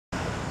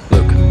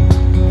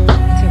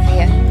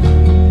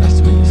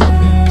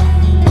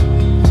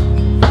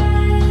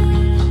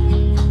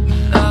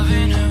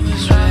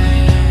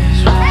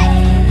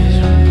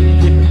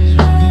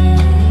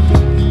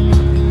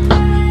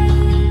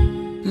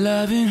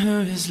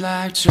her is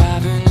like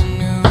driving a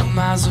new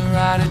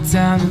Maserati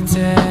down a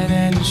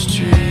dead-end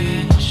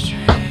street.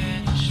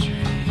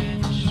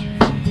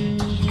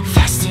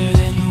 Faster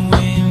than the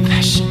wind,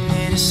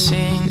 passionate as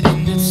sin,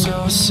 ended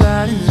so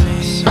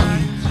suddenly.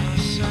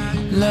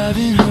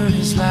 Loving her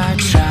is like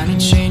trying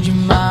to change your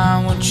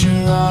mind once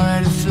you're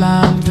already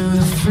flying through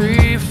the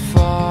free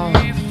fall.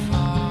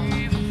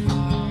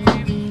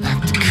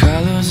 Like the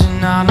colors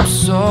in autumn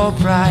so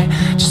bright,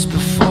 just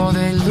before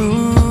they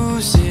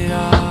lose it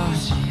all.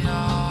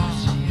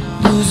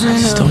 Losing her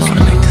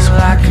is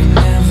like I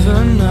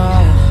never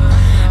know.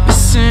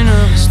 Missing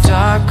her is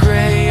dark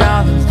gray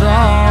all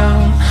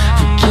alone.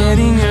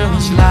 Forgetting her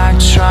is like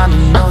trying to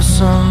know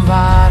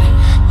somebody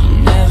you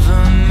never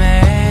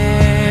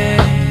met.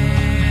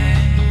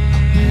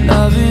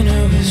 Loving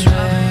her is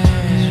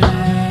red.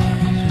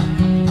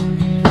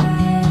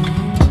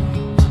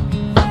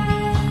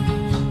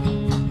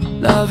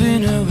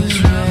 Loving her is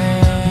red.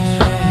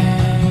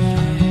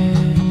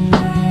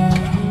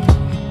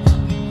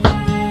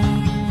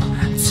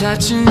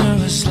 Touching her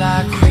was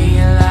like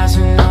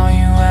realizing all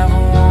you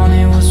ever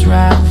wanted was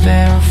right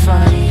there in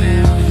front of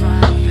you.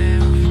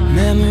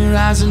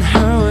 Memorizing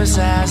her was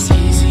as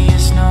easy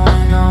as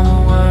knowing all the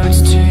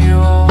words to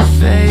your old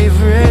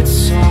favorite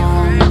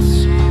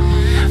songs.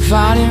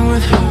 Fighting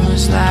with her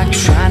was like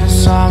trying to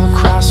solve a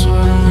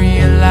crossword and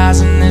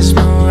realizing there's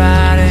no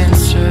right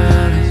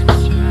answer.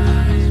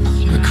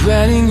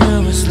 Regretting her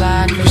was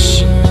like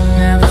wishing you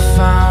never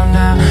found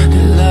out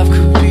that love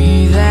could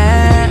be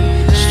that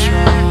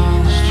strong.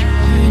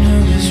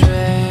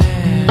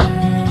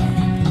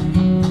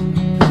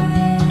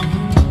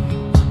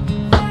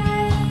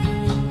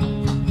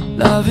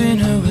 Loving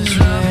her was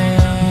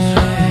red.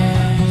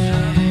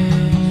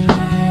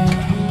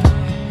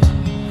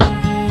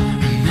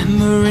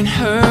 Remembering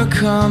her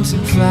comes in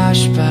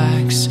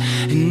flashbacks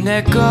and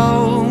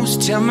echoes.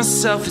 Tell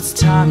myself it's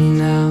time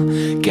now,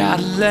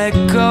 gotta let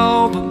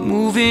go. But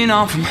moving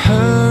on from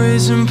her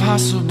is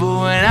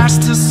impossible, and I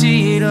still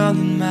see it all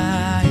in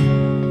my